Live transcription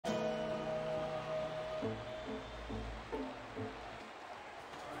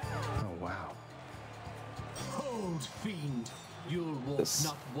Oh, wow. Hold, fiend. You'll walk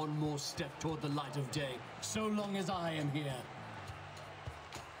not one more step toward the light of day, so long as I am here.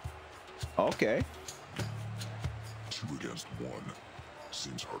 Okay. 2 against 1.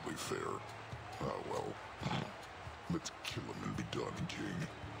 Seems hardly fair. Ah, well. Let's kill him and be done, King.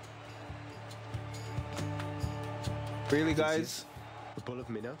 Really, guys? The Bull of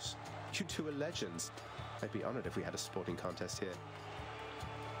Minos? You two are legends. I'd be honored if we had a sporting contest here.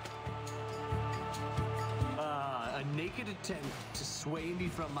 A naked attempt to sway me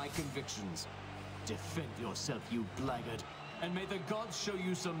from my convictions. Defend yourself, you blackguard, and may the gods show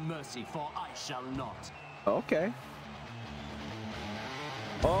you some mercy, for I shall not. Okay.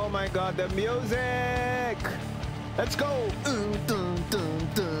 Oh my god, the music! Let's go!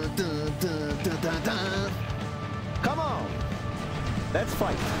 Come on! Let's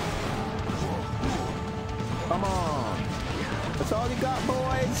fight. Come on. That's all you got,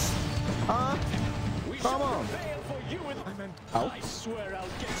 boys? Huh? Come on. I swear I'll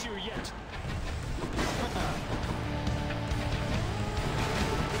get you yet.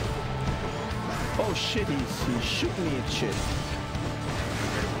 Oh shit, he's shooting me and shit.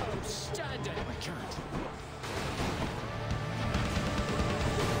 Outstanding. I can't.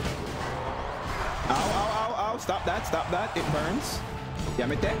 Ow, ow, ow, ow. Stop that. It burns.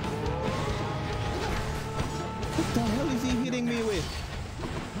 Damn it, then. What the hell is he hitting me with?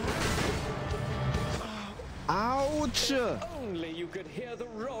 Ouch! Only you could hear the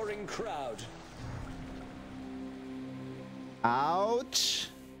roaring crowd. Ouch!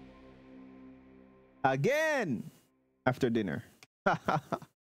 Again! After dinner.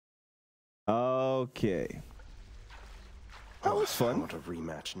 Okay. That was fun. I want a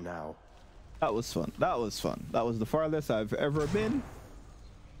rematch now. That was fun. That was fun. That was the farthest I've ever been.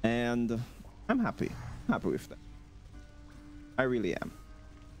 And I'm happy. Happy with that. I really am.